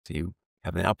So you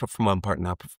have an output from one part and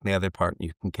output from the other part, and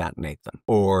you concatenate them.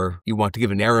 Or you want to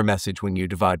give an error message when you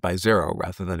divide by 0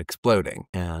 rather than exploding.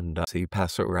 And so you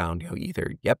pass it around,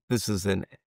 either, yep, this is an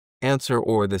answer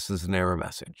or this is an error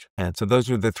message. And so those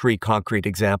are the 3 concrete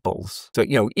examples. So,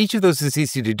 each of those is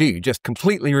easy to do. You just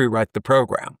completely rewrite the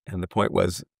program. And the point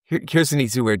was, here's an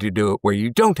easy way to do it where you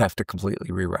don't have to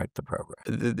completely rewrite the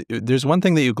program. There's one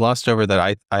thing that you glossed over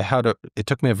that it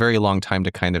took me a very long time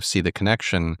to kind of see the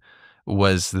connection,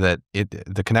 was that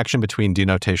the connection between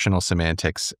denotational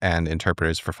semantics and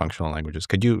interpreters for functional languages.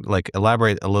 Could you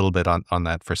elaborate a little bit on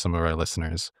that for some of our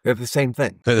listeners? They're the same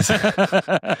thing.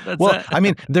 Well, I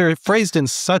mean, they're phrased in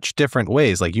such different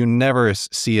ways. You never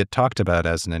see it talked about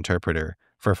as an interpreter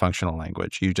for a functional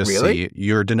language. You just see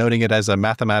you're denoting it as a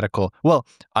mathematical. Well,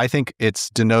 I think it's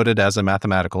denoted as a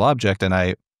mathematical object, and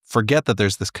I forget that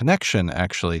there's this connection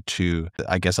actually to,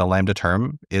 I guess, a lambda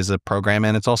term is a program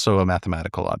and it's also a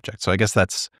mathematical object. So I guess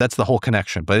that's the whole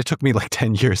connection. But it took me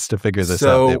 10 years to figure this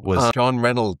out. It was John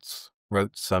Reynolds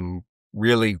wrote some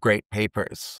really great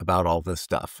papers about all this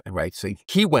stuff, right? So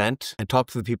he went and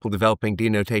talked to the people developing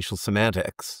denotational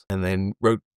semantics and then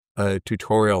wrote a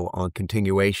tutorial on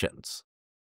continuations.